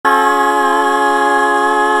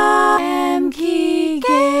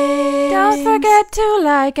forget to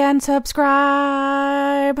like and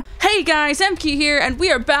subscribe. Hey guys, Emky here, and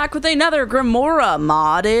we are back with another Grimora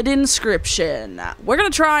modded Inscryption. We're gonna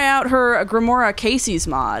try out her Grimora Kaycees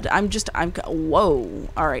mod. Whoa.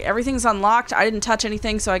 Alright, everything's unlocked. I didn't touch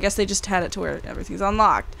anything, so I guess they just had it to where everything's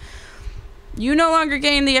unlocked. You no longer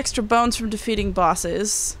gain the extra bones from defeating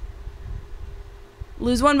bosses.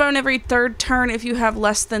 Lose 1 bone every 3rd turn. If you have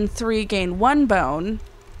less than 3, gain 1 bone.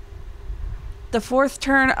 The 4th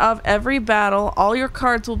turn of every battle, all your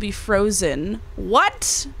cards will be frozen.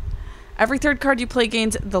 What? Every 3rd card you play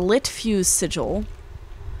gains the Lit Fuse Sigil.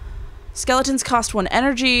 Skeletons cost 1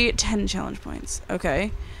 energy, 10 challenge points.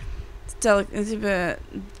 Okay. So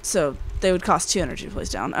they would cost 2 energy to place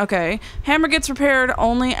down. Okay. Hammer gets repaired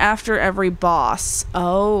only after every boss.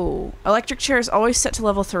 Oh. Electric chair is always set to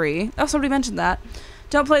level 3. Oh, somebody mentioned that.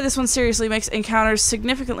 Don't play this one seriously. Makes encounters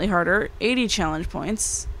significantly harder. 80 challenge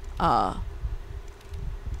points.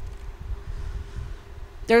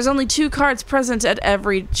 There's only 2 cards present at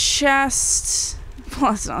every chest.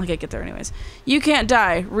 Well, it's not like I get there anyways. You can't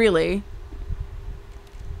die, really.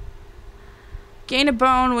 Gain a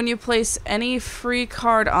bone when you place any free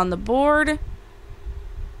card on the board.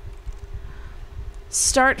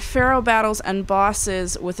 Start Pharaoh battles and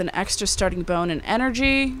bosses with an extra starting bone and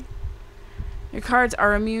energy. Your cards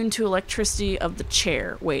are immune to electricity of the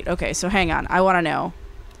chair. Wait, okay, so hang on. I want to know.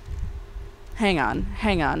 Hang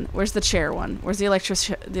on. Where's the chair one? Where's the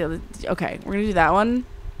okay, we're gonna do that one.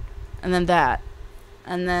 And then that.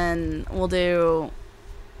 And then we'll do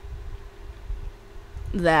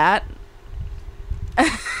that.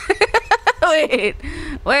 Wait.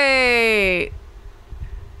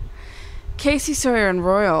 Casey, Sawyer, and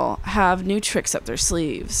Royal have new tricks up their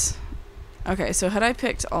sleeves. Okay, so had I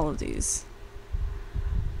picked all of these?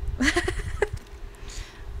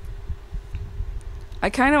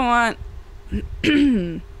 I kind of want...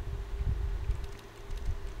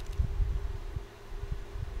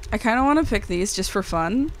 I kind of want to pick these just for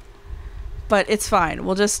fun, but it's fine.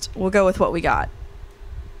 We'll go with what we got.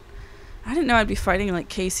 I didn't know I'd be fighting like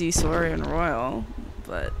Casey, Sawyer, and Royal,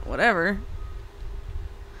 but whatever.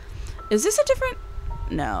 Is this a different...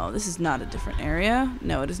 No, this is not a different area.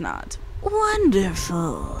 No, it is not.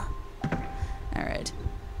 Wonderful. Alright.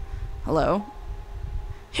 Hello?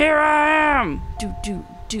 Here I am!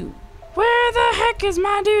 Do. Where the heck is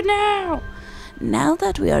my dude now? Now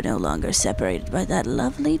that we are no longer separated by that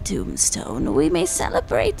lovely tombstone, we may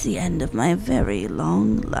celebrate the end of my very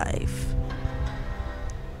long life.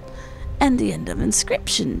 And the end of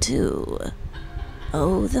Inscryption, too.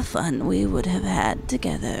 Oh, the fun we would have had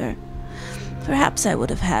together. Perhaps I would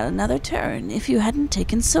have had another turn if you hadn't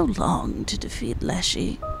taken so long to defeat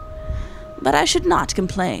Leshy. But I should not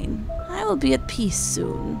complain. I will be at peace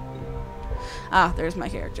soon. Ah, there's my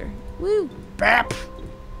character. Woo! Bap!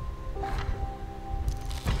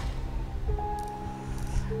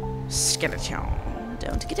 Skeleton.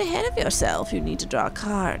 Don't get ahead of yourself. You need to draw a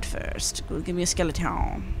card first. Go give me a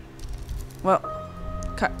skeleton. Well,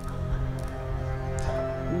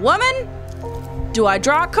 woman? Do I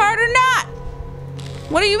draw a card or not?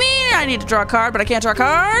 What do you mean I need to draw a card, but I can't draw a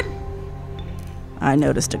card? I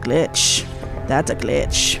noticed a glitch. That's a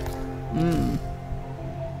glitch.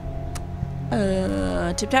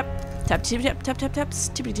 Tip tap. Tap tippy tap tap tap taps.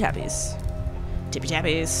 Tippy tappies. Tippy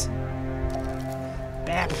tappies.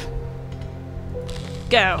 Bap.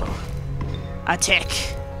 Go. A tick.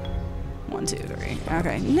 1, 2, 3.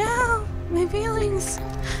 Okay. No! My feelings.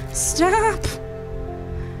 Stop!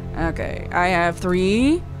 Okay. I have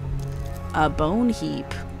 3. A bone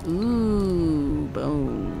heap. Ooh,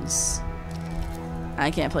 bones.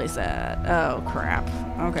 I can't place that. Oh, crap.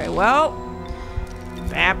 Okay, well.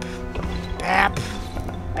 Bap. Bap.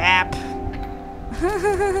 Bap.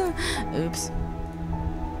 Oops.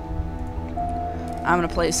 I'm gonna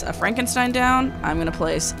place a Frankenstein down. I'm gonna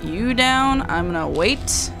place you down. I'm gonna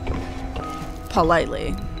wait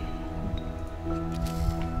politely.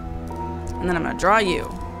 And then I'm gonna draw you.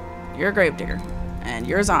 You're a gravedigger. And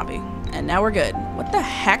you're a zombie. And now we're good. What the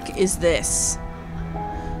heck is this?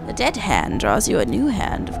 The dead hand draws you a new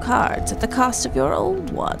hand of cards at the cost of your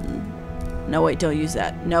old one. No, wait, don't use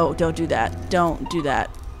that. No, don't do that. Don't do that.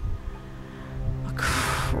 Oh,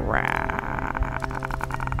 crap.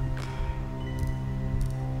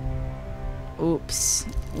 Oops.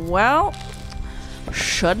 Well,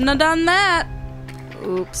 shouldn't have done that.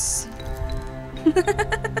 Oops.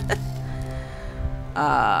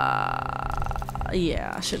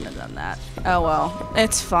 Yeah, I shouldn't have done that. Oh well.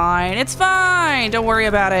 It's fine. It's fine! Don't worry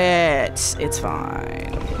about it. It's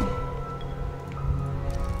fine.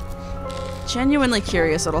 Genuinely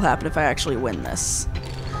curious what'll happen if I actually win this.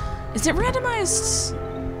 Is it randomized?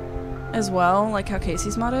 as well, like how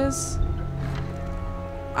Kaycees Mod is?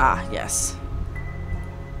 Ah, yes.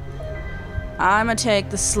 I'm gonna take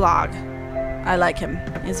the Slog. I like him.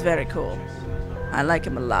 He's very cool. I like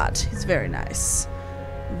him a lot. He's very nice.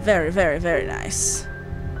 Very, very, very nice.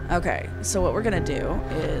 Okay, so what we're gonna do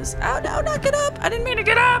is... Oh, no, not get up! I didn't mean to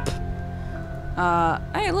get up!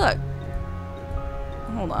 Hey, look.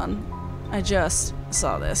 Hold on. I just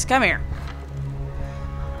saw this. Come here.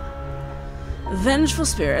 Vengeful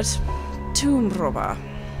Spirit. Tomb Robber.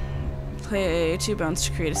 Play 2 bones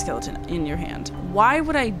to create a skeleton in your hand. Why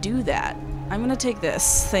would I do that? I'm gonna take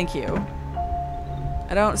this. Thank you.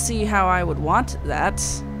 I don't see how I would want that.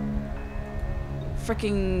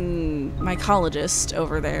 Fricking mycologist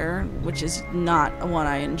over there, which is not one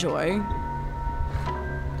I enjoy.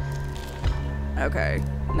 Okay.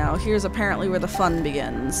 Now here's apparently where the fun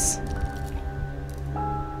begins.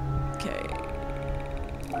 Okay.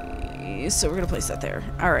 So we're gonna place that there.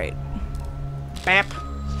 Alright. Bap.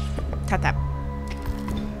 Tap tap.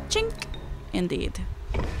 Chink. Indeed.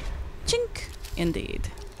 Chink. Indeed.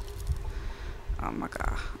 Oh my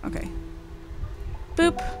god. Okay.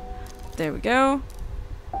 Boop. There we go.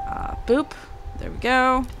 Boop. There we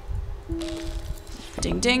go.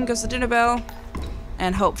 Ding ding goes the dinner bell.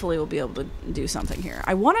 And hopefully we'll be able to do something here.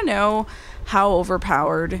 I want to know how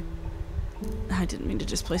overpowered... I didn't mean to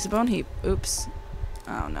just place a bone heap. Oops.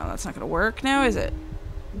 Oh no, that's not going to work now, is it?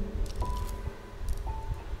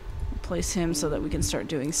 Place him so that we can start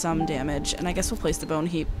doing some damage. And I guess we'll place the bone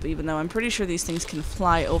heap, even though I'm pretty sure these things can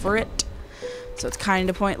fly over it. So it's kind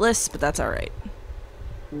of pointless, but that's alright.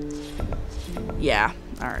 Yeah.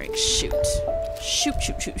 Alright, shoot. Shoot,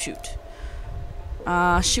 shoot, shoot, shoot.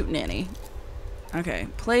 Shoot nanny. Okay,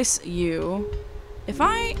 place you.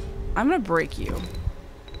 I'm gonna break you.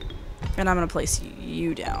 And I'm gonna place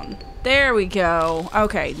you down. There we go.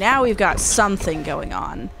 Okay, now we've got something going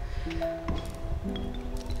on.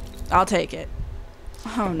 I'll take it.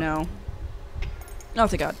 Oh no. Oh,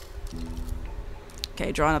 thank God.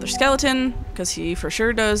 Okay, draw another skeleton, because he for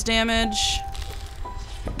sure does damage.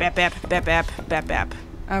 Bap, bap, bap, bap, bap, bap.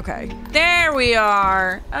 Okay. There we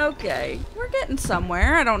are! Okay. We're getting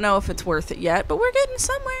somewhere. I don't know if it's worth it yet, but we're getting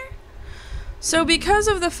somewhere. So because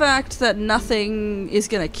of the fact that nothing is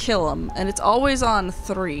gonna kill him, and it's always on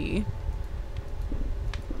 3,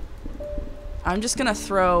 I'm just gonna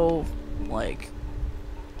throw, like...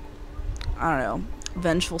 I don't know.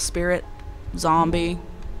 Vengeful Spirit. Zombie.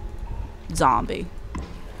 Zombie.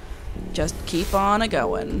 Just keep on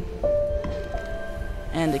a-going.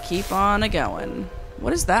 And to keep on a-going.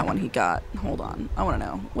 What is that one he got? Hold on. I want to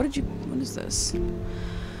know. What is this?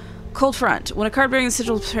 Cold Front. When a card bearing the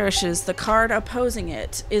sigil perishes, the card opposing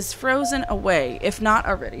it is frozen away, if not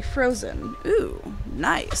already frozen. Ooh,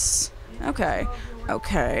 nice. Okay.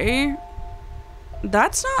 Okay.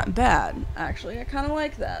 That's not bad, actually. I kind of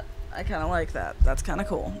like that. I kind of like that. That's kind of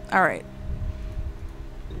cool. Alright.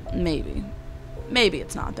 Maybe. Maybe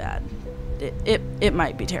it's not bad. It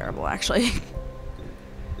might be terrible, actually.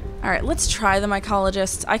 Alright, let's try the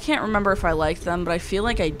mycologists. I can't remember if I liked them, but I feel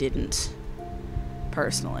like I didn't.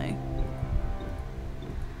 Personally.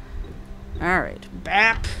 Alright.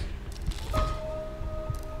 Bap.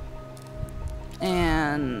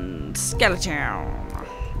 And... skeleton.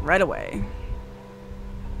 Right away.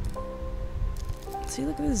 See,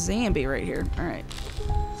 look at this zombie right here. Alright.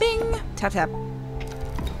 Bing! Tap, tap.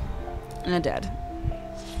 And a dead.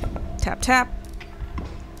 Tap, tap.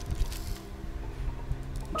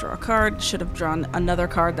 Draw a card. Should have drawn another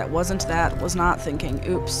card that wasn't that. Was not thinking.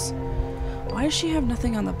 Oops. Why does she have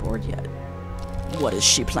nothing on the board yet? What is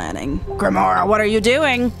she planning? Grimora, what are you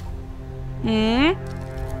doing? Hmm?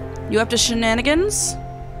 You up to shenanigans?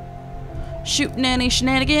 Shooting any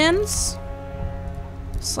shenanigans?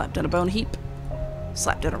 Slapped on a bone heap.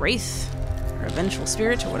 Slapped on a wraith. Or a vengeful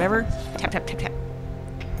spirit, or whatever. Tap, tap, tap, tap.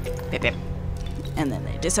 Pip, pip. And then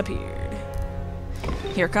they disappeared.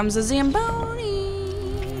 Here comes a Zamboni.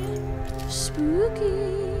 Spooky.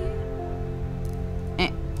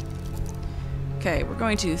 Eh. Okay, we're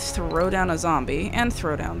going to throw down a zombie and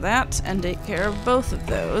throw down that and take care of both of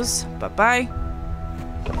those. Bye-bye.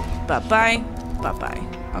 Bye-bye. Bye-bye.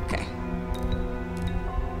 Okay.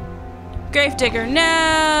 Gravedigger,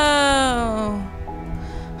 no!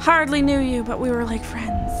 Hardly knew you, but we were like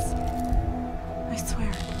friends. I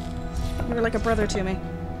swear. You were like a brother to me.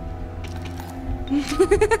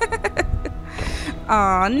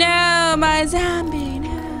 Oh no, my zombie,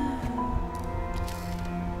 no.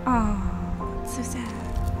 Oh, it's so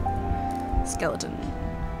sad. Skeleton.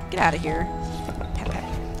 Get out of here. Pep, pep,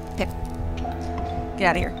 pep. Get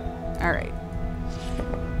out of here. Alright.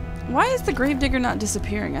 Why is the Gravedigger not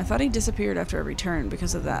disappearing? I thought he disappeared after every turn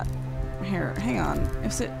because of that Here, hang on.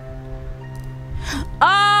 Is it...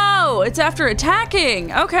 Oh, it's after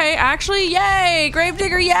attacking. Okay, actually, yay!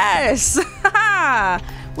 Gravedigger, yes!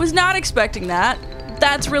 Was not expecting that.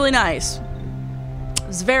 That's really nice.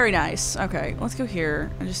 It's very nice. Okay, let's go here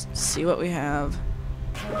and just see what we have.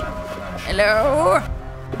 Hello?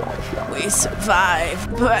 We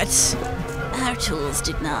survived, but our tools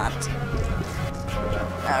did not.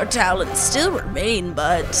 Our talents still remain,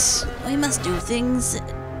 but we must do things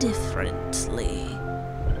differently.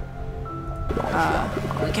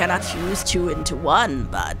 We cannot fuse two into one,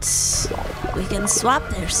 but we can swap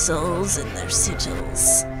their souls and their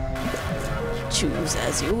sigils. Choose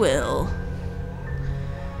as you will.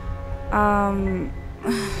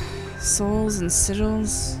 Souls and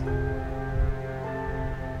sigils?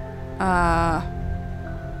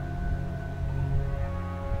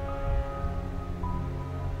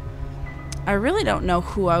 I really don't know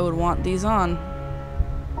who I would want these on.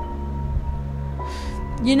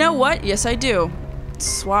 You know what? Yes, I do.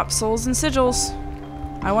 Swap souls and sigils.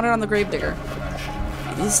 I want it on the Gravedigger.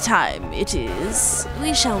 It is time. It is.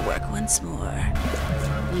 We shall work once more.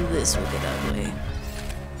 This will get ugly.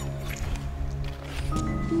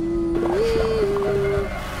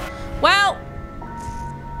 Well,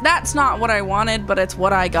 that's not what I wanted, but it's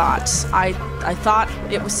what I got. I thought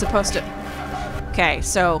it was supposed to... Okay,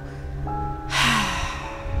 so...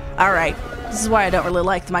 Alright. This is why I don't really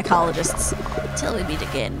like the mycologists. Till we meet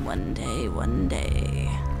again one day, one day.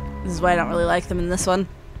 This is why I don't really like them in this one.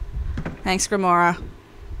 Thanks, Grimora.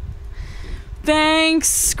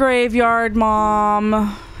 Thanks, Graveyard Mom.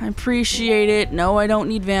 I appreciate it. No, I don't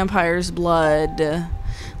need vampire's blood. I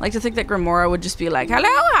like to think that Grimora would just be like, hello,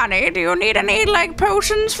 honey, do you need any, like,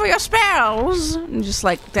 potions for your spells? And just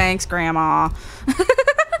like, thanks, Grandma.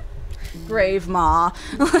 Grave Ma.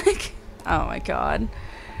 Like, oh my god.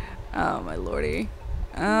 Oh my lordy.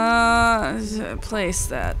 Place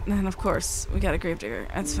that. And of course, we got a Gravedigger.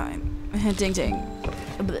 That's fine. Ding ding.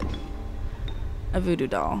 A voodoo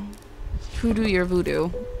doll. Hoodoo your voodoo.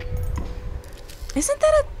 Isn't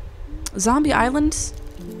that a Zombie Island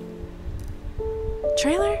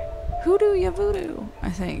trailer? Hoodoo ya voodoo, I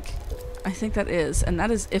think. I think that is. And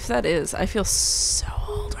that is, if that is, I feel so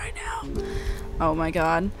old right now. Oh my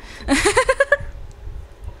god.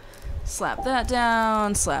 Slap that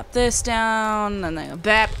down, slap this down, and then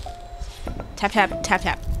bap. Tap, tap, tap,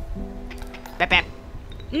 tap. Bap, bap.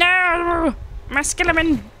 No! My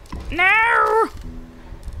skeleton! No!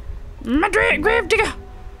 My Gravedigger!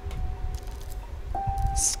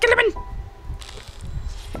 Skeleton!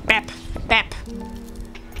 Bap, bap.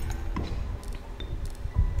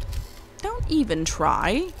 Don't even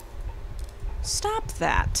try. Stop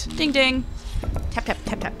that. Ding, ding. Tap, tap,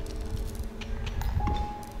 tap, tap.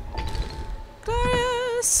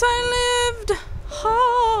 Glorious, I lived.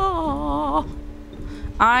 Ha.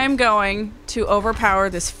 I'm going to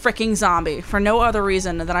overpower this freaking zombie for no other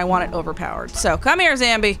reason than I want it overpowered. So come here,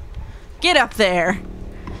 Zambi. Get up there.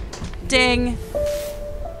 Ding.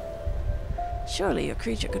 Surely your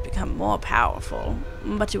creature could become more powerful,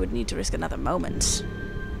 but you would need to risk another moment.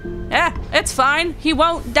 Yeah, it's fine. He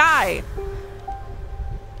won't die.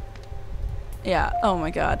 Yeah, oh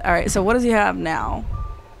my god. Alright, so what does he have now?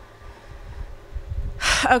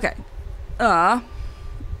 Okay. Oh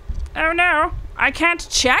no, I can't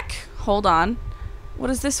check? Hold on. What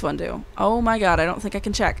does this one do? Oh my god, I don't think I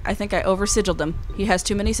can check. I think I over-sigiled him. He has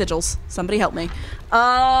too many sigils. Somebody help me.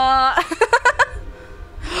 I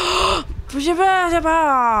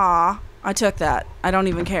took that. I don't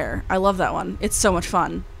even care. I love that one. It's so much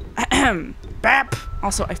fun. Bap!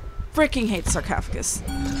 Also, I freaking hate the sarcophagus.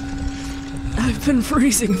 I've been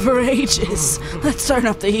freezing for ages. Let's turn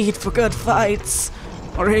up the heat for good fights.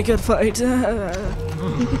 Or a good fight.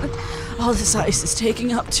 All this ice is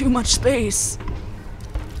taking up too much space.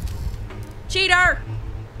 Cheater!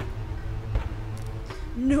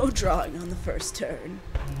 No drawing on the first turn.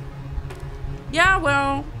 Yeah,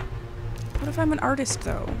 well... What if I'm an artist,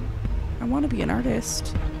 though? I want to be an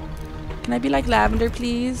artist. Can I be like Lavender,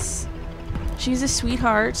 please? She's a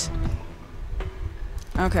sweetheart.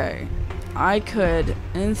 Okay. I could,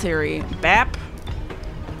 in theory, bap.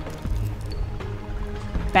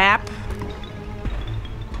 Bap.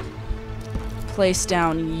 Place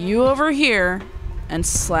down you over here and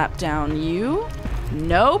slap down you.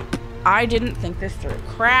 Nope. I didn't think this through.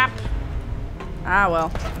 Crap. Ah, well.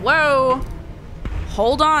 Whoa.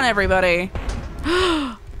 Hold on, everybody.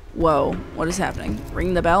 Whoa. What is happening?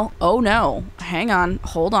 Ring the bell? Oh, no. Hang on.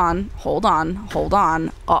 Hold on. Hold on. Hold on.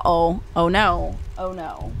 Uh-oh. Oh, no. Oh,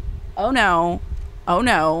 no. Oh, no. Oh,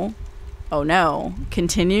 no. Oh, no.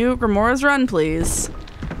 Continue Grimora's run, please.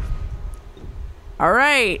 All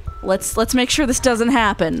right, let's make sure this doesn't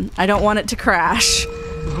happen. I don't want it to crash.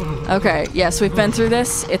 Okay, yes, we've been through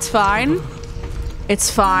this. It's fine.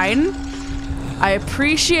 It's fine. I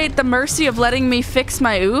appreciate the mercy of letting me fix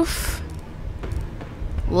my oof.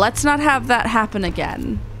 Let's not have that happen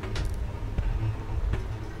again.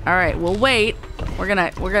 All right, we'll wait. We're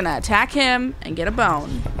gonna attack him and get a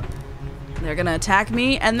bone. They're gonna attack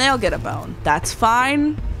me and they'll get a bone. That's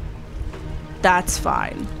fine. That's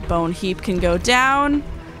fine. Bone heap can go down.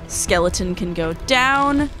 Skeleton can go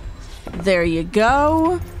down. There you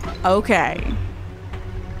go. Okay.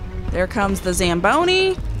 There comes the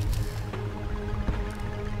Zamboni.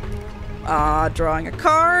 Drawing a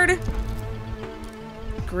card.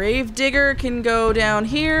 Gravedigger can go down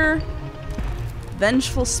here.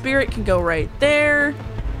 Vengeful Spirit can go right there.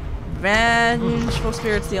 Vengeful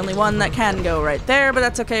Spirit's the only one that can go right there, but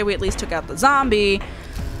that's okay. We at least took out the zombie.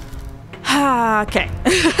 Okay.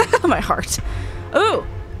 My heart. Ooh.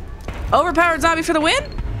 Overpowered zombie for the win?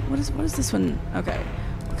 What is this one? Okay.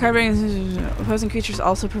 Card bearing opposing creatures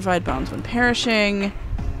also provide bones when perishing.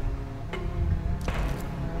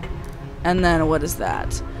 And then what is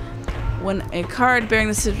that? When a card bearing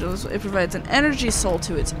the sigils, it provides an energy soul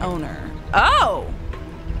to its owner. Oh!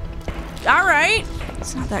 Alright.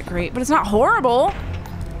 It's not that great, but it's not horrible.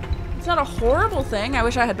 It's not a horrible thing. I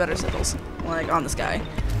wish I had better sigils. Like on this guy.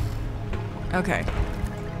 Okay.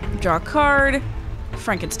 Draw a card.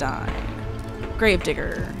 Frankenstein.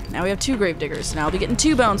 Gravedigger. Now we have 2 Gravediggers. Now I'll be getting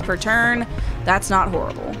 2 bones per turn. That's not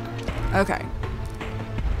horrible. Okay.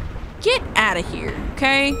 Get out of here,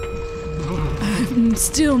 okay? I'm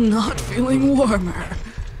still not feeling warmer.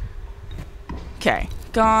 Okay.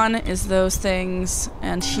 Gone is those things.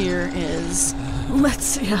 And here is... Let's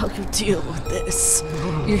see how you deal with this.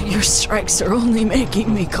 Your strikes are only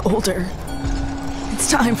making me colder. It's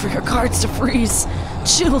time for your cards to freeze.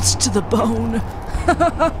 Chilled to the bone.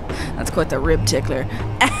 That's quite the rib tickler.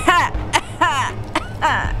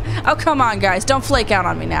 Oh, come on, guys. Don't flake out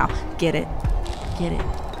on me now. Get it? Get it?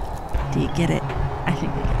 Do you get it? I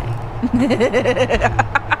think we get it.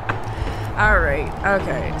 Alright.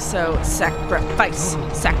 Okay. So, sacrifice.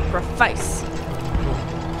 Sacrifice.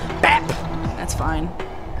 Bap! That's fine.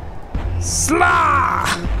 Slaw!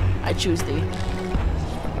 I choose thee.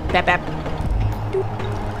 Bap, bap.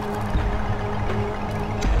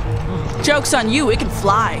 Joke's on you, it can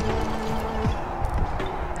fly.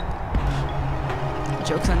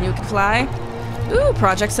 Joke's on you, it can fly. Ooh,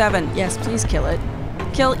 Project 7. Yes, please kill it.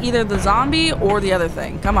 Kill either the zombie or the other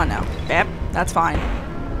thing. Come on now. Yep, that's fine.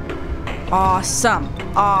 Awesome.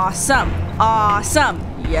 Awesome. Awesome.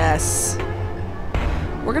 Yes.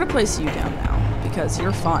 We're gonna place you down now because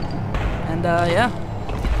you're fun. And, yeah.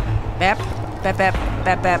 Bap, bap, bap,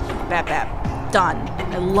 bap, bap, bap, bap. Done.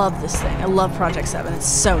 I love this thing. I love Project 7. It's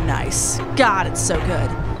so nice. God, it's so good.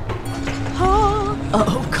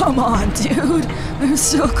 Oh, come on, dude. I'm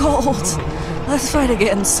so cold. Let's fight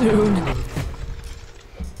again soon.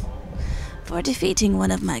 For defeating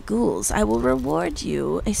one of my ghouls, I will reward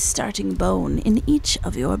you a starting bone in each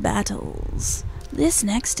of your battles. This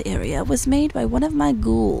next area was made by one of my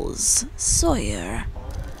ghouls, Sawyer.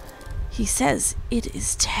 He says it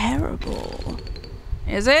is terrible.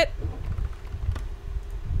 Is it?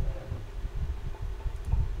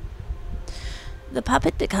 The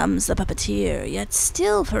puppet becomes the puppeteer, yet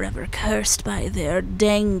still forever cursed by their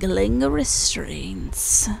dangling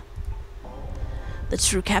restraints. The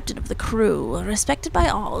true captain of the crew, respected by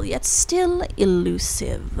all, yet still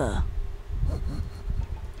elusive.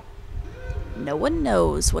 No one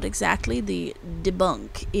knows what exactly the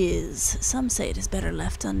debunk is. Some say it is better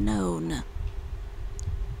left unknown.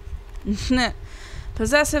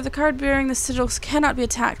 Possessive, the card bearing the sigils cannot be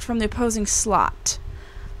attacked from the opposing slot.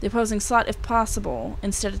 The opposing slot, if possible,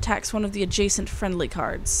 instead attacks one of the adjacent friendly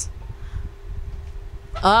cards.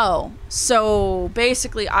 Oh, so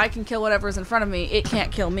basically I can kill whatever's in front of me, it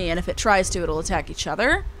can't kill me, and if it tries to, it'll attack each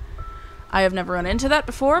other. I have never run into that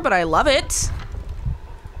before, but I love it.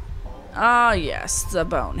 Ah, yes, the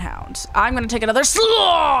Bone Hound. I'm gonna take another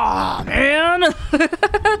slaw, man!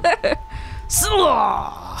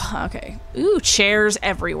 Slaw! Okay. Ooh, chairs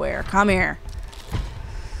everywhere. Come here.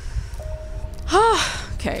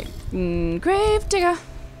 Okay. Gravedigger.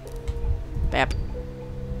 Bap.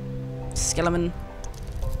 Skeleton.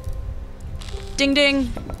 Ding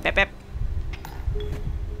ding. Bap bap.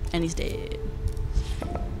 And he's dead.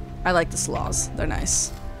 I like the slaws. They're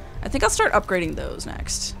nice. I think I'll start upgrading those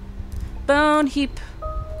next. Bone heap.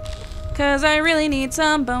 Cause I really need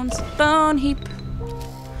some bones. Bone heap.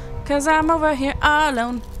 Cause I'm over here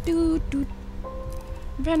alone. Doot doot.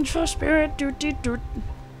 Vengeful spirit. Doot doot doot.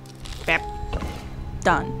 Bap.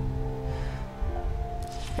 Done.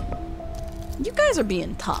 You guys are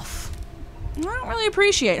being tough. I don't really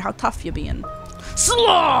appreciate how tough you're being.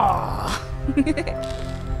 Slaw!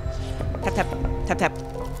 Tap, tap, tap, tap.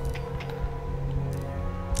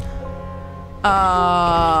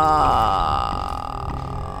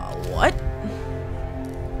 What?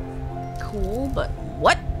 Cool, but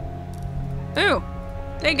what? Ooh,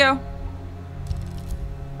 there you go.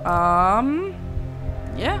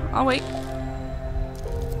 Yeah, I'll wait.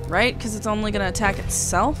 Right? Because it's only gonna attack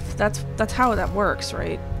itself? That's how that works,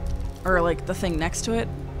 right? Or like the thing next to it.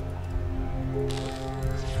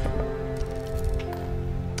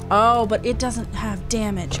 Oh, but it doesn't have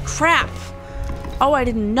damage. Crap! Oh, I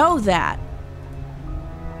didn't know that.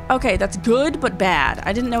 Okay, that's good, but bad.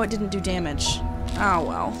 I didn't know it didn't do damage. Oh,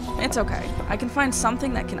 well. It's okay. I can find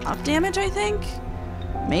something that can up damage, I think?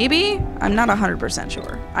 Maybe? I'm not 100%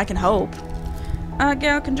 sure. I can hope. A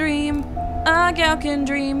gal can dream. A gal can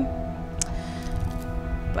dream.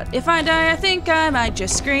 But if I die, I think I might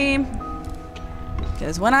just scream.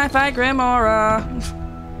 Because when I fight Grimora...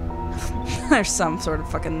 There's some sort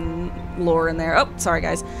of fucking lore in there. Oh, sorry,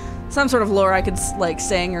 guys. Some sort of lore I could, like,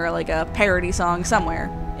 sing or, like, a parody song somewhere.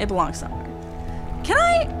 It belongs somewhere. Can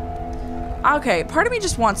I? Okay, part of me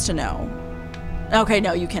just wants to know. Okay,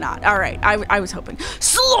 no, you cannot. All right, I was hoping.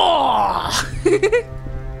 Slaw!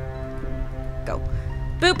 Go.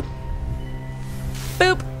 Boop.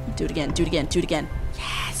 Boop. Do it again, do it again, do it again.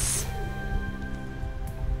 Yes.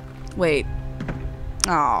 Wait.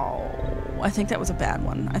 Oh, I think that was a bad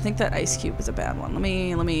one. I think that ice cube was a bad one. Let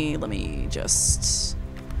me just...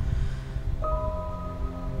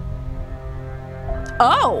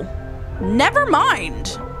 Oh, never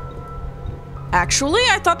mind. Actually,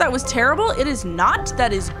 I thought that was terrible. It is not.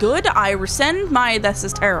 That is good. I rescind my this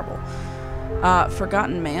is terrible.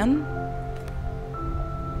 Forgotten Man.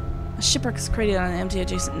 A shipwreck is created on an empty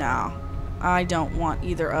adjacent... No. I don't want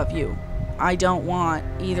either of you. I don't want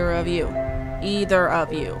either of you. Either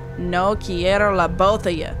of you. No quiero la both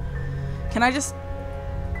of you. Can I just...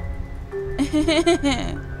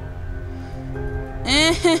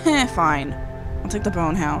 Fine. I'll take the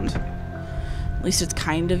Bone Hound. At least it's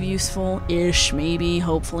kind of useful-ish, maybe.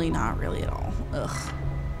 Hopefully not really at all. Ugh.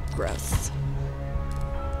 Gross.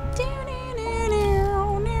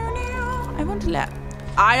 I want to let...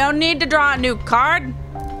 I don't need to draw a new card!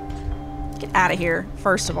 Get out of here,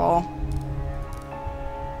 first of all.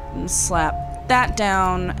 And slap that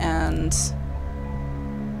down and...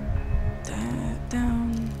 that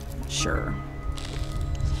down. Sure.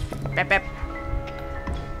 Bep, bep.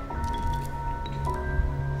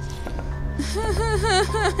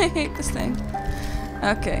 I hate this thing.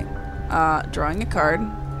 Okay. Drawing a card.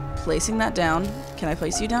 Placing that down. Can I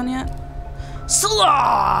place you down yet?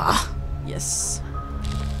 Slaw! Yes.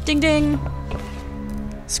 Ding ding.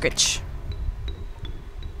 Scritch.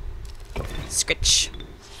 Scritch.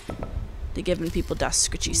 They're giving people dust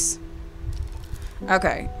scritchies.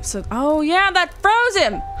 Okay. So, oh yeah, that froze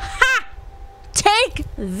him! Ha! Take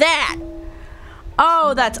that!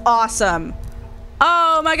 Oh, that's awesome.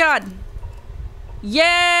 Oh my god.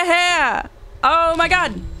 Yeah! Oh my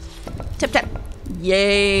god! Tip tap.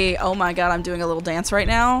 Yay! Oh my god, I'm doing a little dance right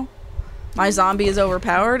now. My zombie is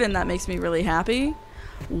overpowered and that makes me really happy.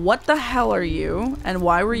 What the hell are you? And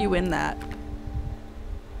why were you in that?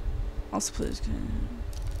 Also please.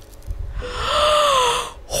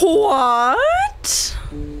 What?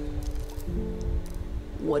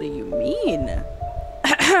 What do you mean?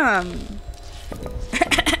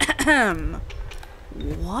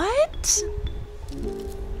 What?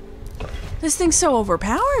 This thing's so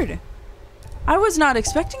overpowered. I was not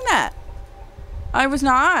expecting that. I was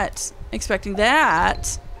not expecting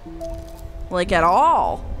that. Like at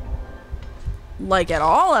all. Like at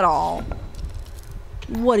all.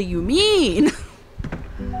 What do you mean?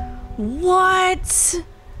 What?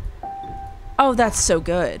 Oh, that's so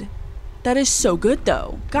good. That is so good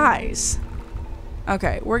though. Guys.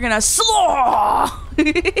 Okay, we're gonna slaw!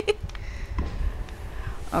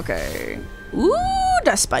 Okay. Ooh,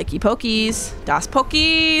 das spiky pokies. Das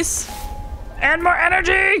pokies. And more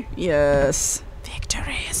energy! Yes.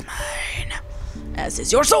 Victory is mine. As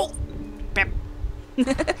is your soul.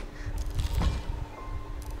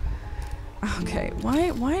 Okay,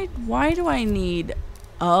 why do I need...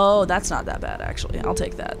 Oh, that's not that bad, actually. I'll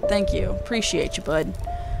take that. Thank you. Appreciate you, bud.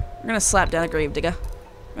 We're gonna slap down a gravedigger.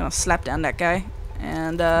 We're gonna slap down that guy.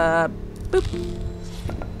 And, boop.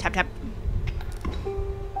 Tap, tap.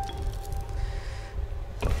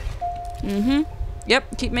 Mm-hmm.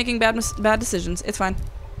 Yep, keep making bad decisions. It's fine.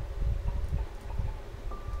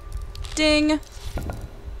 Ding.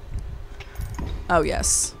 Oh,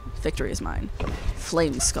 yes. Victory is mine.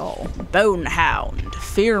 Flame Skull. Bone Hound.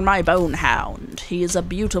 Fear my Bone Hound. He is a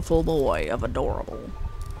beautiful boy of adorable.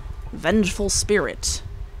 Vengeful Spirit.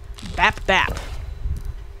 Bap Bap.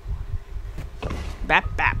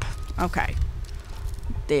 Bap Bap. Okay.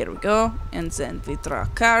 There we go. And then we draw a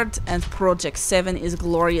card. And Project 7 is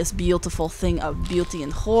glorious, beautiful thing of beauty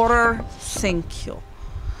and horror. Thank you.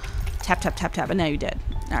 Tap, tap, tap, tap. And now you're dead.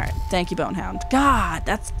 Alright. Thank you, Bonehound. God,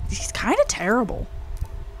 he's kind of terrible.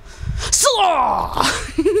 Slaw!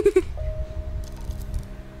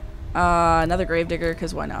 Another Gravedigger,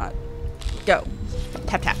 because why not? Go.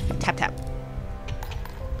 Tap, tap, tap, tap.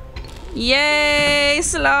 Yay,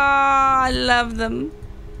 Slaw! I love them.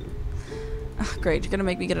 Oh, great, you're gonna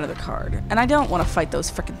make me get another card. And I don't want to fight those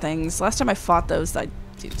frickin' things. Last time I fought those,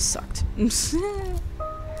 dude, sucked.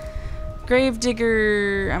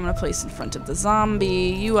 Gravedigger, I'm gonna place in front of the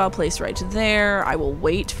zombie. You I'll place right there. I will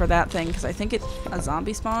wait for that thing, because I think a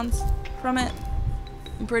zombie spawns from it.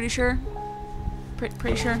 I'm pretty sure.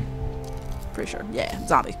 Pretty sure. Pretty sure. Yeah,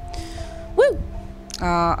 zombie. Woo!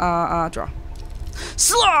 Draw.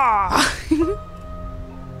 Slaw!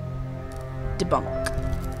 Debunk.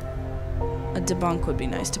 A debunk would be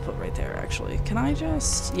nice to put right there, actually. Can I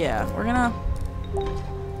just... Yeah, we're gonna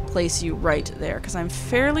place you right there, because I'm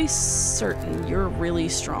fairly certain you're really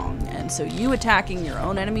strong, and so you attacking your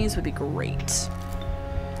own enemies would be great.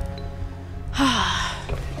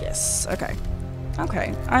 Yes, okay.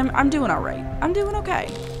 Okay, I'm doing alright. I'm doing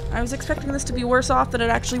okay. I was expecting this to be worse off than it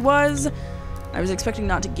actually was. I was expecting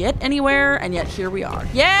not to get anywhere, and yet here we are.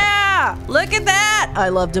 Yeah! Look at that! I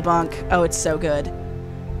love debunk. Oh, it's so good.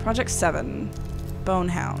 Project 7.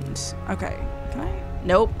 Bonehound. Okay. Can I?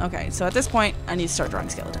 Nope. Okay, so at this point, I need to start drawing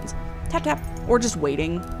skeletons. Tap, tap. Or just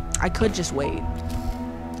waiting. I could just wait.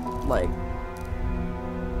 Like...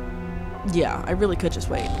 Yeah, I really could just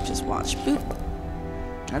wait. Just watch. Boop.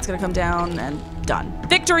 That's gonna come down, and done.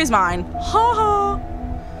 Victory's mine! Ha ha!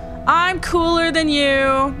 I'm cooler than you!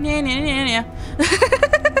 Nya, nya, nya, nya.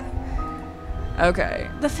 Okay.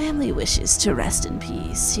 The family wishes to rest in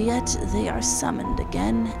peace, yet they are summoned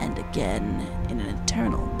again and again in an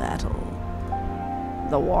eternal battle.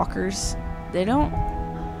 The walkers, they don't...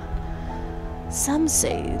 Some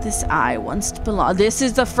say this eye once belonged... This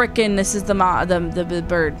is the frickin'... This is the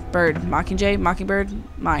bird. Mockingbird?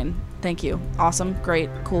 Mine. Thank you. Awesome. Great.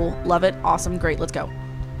 Cool. Love it. Awesome. Great. Let's go.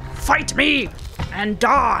 Fight me! And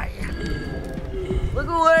die! Look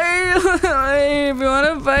away! If you want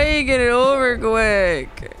to fight, get it over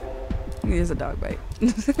quick. He has a dog bite.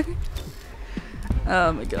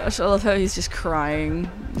 Oh my gosh, I love how he's just crying.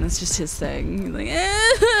 That's just his thing. He's like,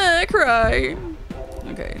 I cry.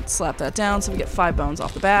 Okay, slap that down so we get 5 bones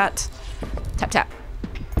off the bat. Tap, tap.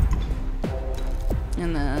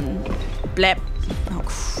 And then, blep. Oh,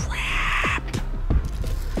 crap.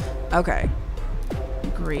 Okay.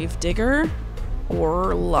 Gravedigger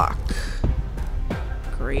or luck.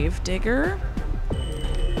 Gravedigger.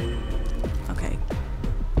 Okay.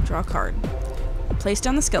 Draw a card. Place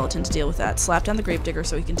down the skeleton to deal with that. Slap down the Gravedigger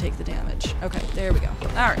so he can take the damage. Okay, there we go.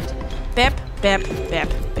 Alright. Bep, bep,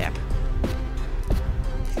 bep, bep.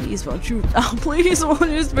 Please won't you... Oh, please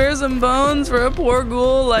won't you spare some bones for a poor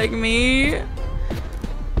ghoul like me?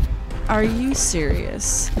 Are you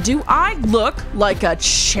serious? Do I look like a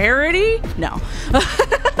charity? No.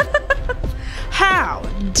 How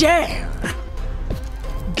dare!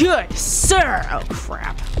 Good sir! Oh,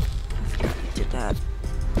 crap. I forgot you did that.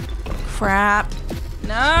 Crap.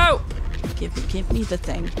 No! Give me the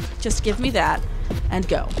thing. Just give me that. And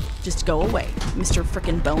go. Just go away, Mr.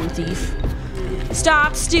 Frickin' Bone Thief.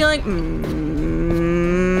 Stop stealing!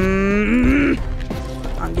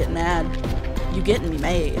 I'm getting mad. You getting me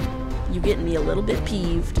mad. You getting me a little bit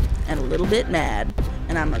peeved and a little bit mad.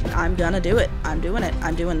 And I'm gonna do it. I'm doing it.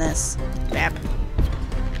 I'm doing this. Bap.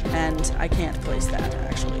 And I can't place that,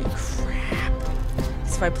 actually. Crap.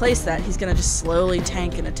 So if I place that, he's gonna just slowly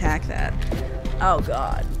tank and attack that. Oh,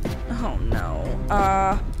 God. Oh, no.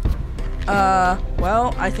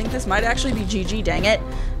 Well, I think this might actually be GG, dang it.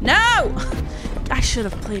 No! I should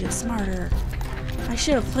have played it smarter. I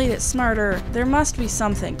should have played it smarter. There must be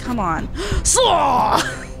something. Come on. Slaw!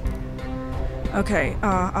 Okay,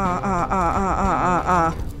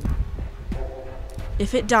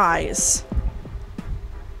 If it dies,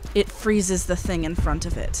 it freezes the thing in front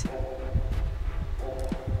of it.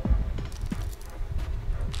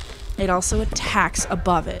 It also attacks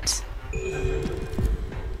above it.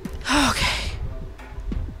 Okay.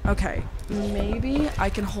 Okay, maybe I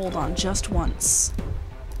can hold on just once.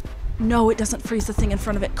 No, it doesn't freeze the thing in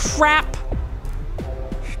front of it. Crap!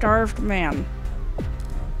 Starved man.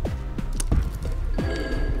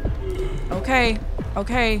 Okay,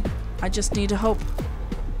 okay. I just need to hope.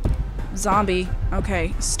 Zombie.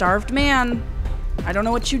 Okay. Starved man. I don't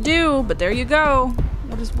know what you do, but there you go.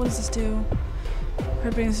 What does this do?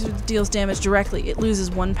 Hurt deals damage directly. It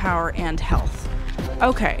loses 1 power and health.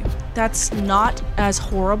 Okay. That's not as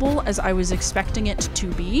horrible as I was expecting it to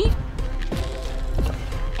be.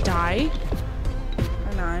 Die.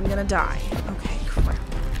 And I'm gonna die. Okay, crap.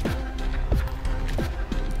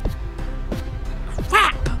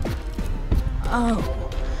 Crap!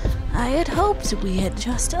 Oh, I had hoped we had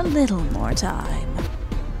just a little more time.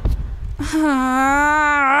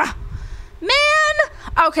 Man!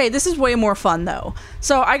 Okay, this is way more fun though.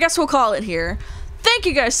 So I guess we'll call it here. Thank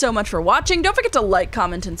you guys so much for watching. Don't forget to like,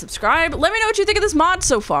 comment, and subscribe. Let me know what you think of this mod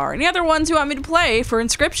so far. Any other ones you want me to play for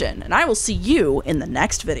Inscryption. And I will see you in the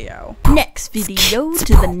next video. Next video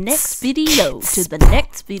to the next video to the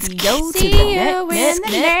next video to the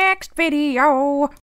next video.